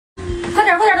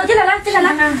快点，都进来来，进来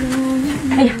来。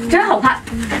哎呀，真好看，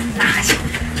拿去，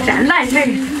真烂事儿，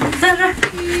是不是？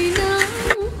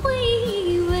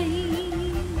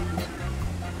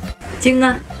晶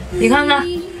啊，你看看，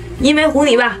一没唬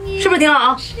你吧，是不是挺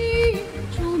好？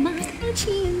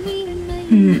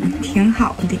挺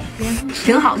好的，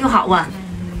挺好就好啊。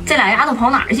这俩丫头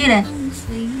跑哪儿去了？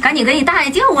赶紧给你大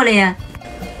爷叫过来呀！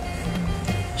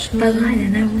大哥还在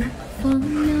那屋呢。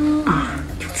啊，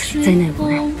就是在那屋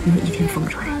呢。一听风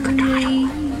吹，可扎着了。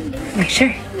没事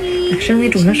儿，等生意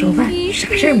煮上熟饭，啥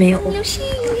事儿没有。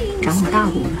掌我大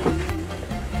姑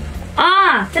了。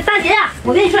啊，这大姐呀，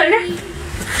我跟你说点事儿。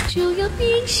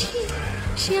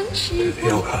别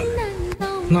要看了，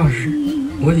那是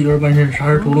我媳妇办事啥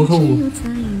事秃噜透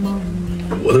啊。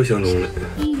我都相中了，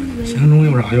相中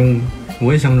有啥用啊？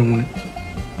我也相中了，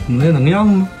我也能让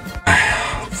吗？哎呀，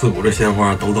自古这鲜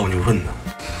花都遭牛粪呐。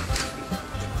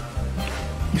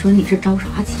你说你是着啥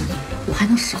急？我还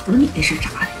能少了你的是啥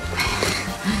的？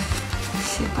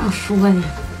谁大说呢？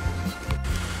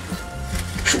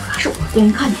说啥说？给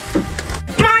人看见。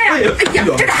妈呀！哎呀，这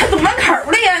咋还堵门口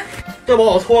了呀？这把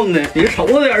我撞的，你瞅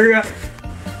着点是？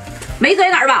没摔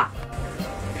哪儿吧？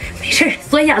没事，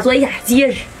摔一下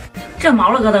结实。这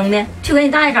毛了咯噔的，去给你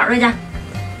大爷找来去。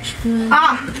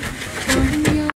啊！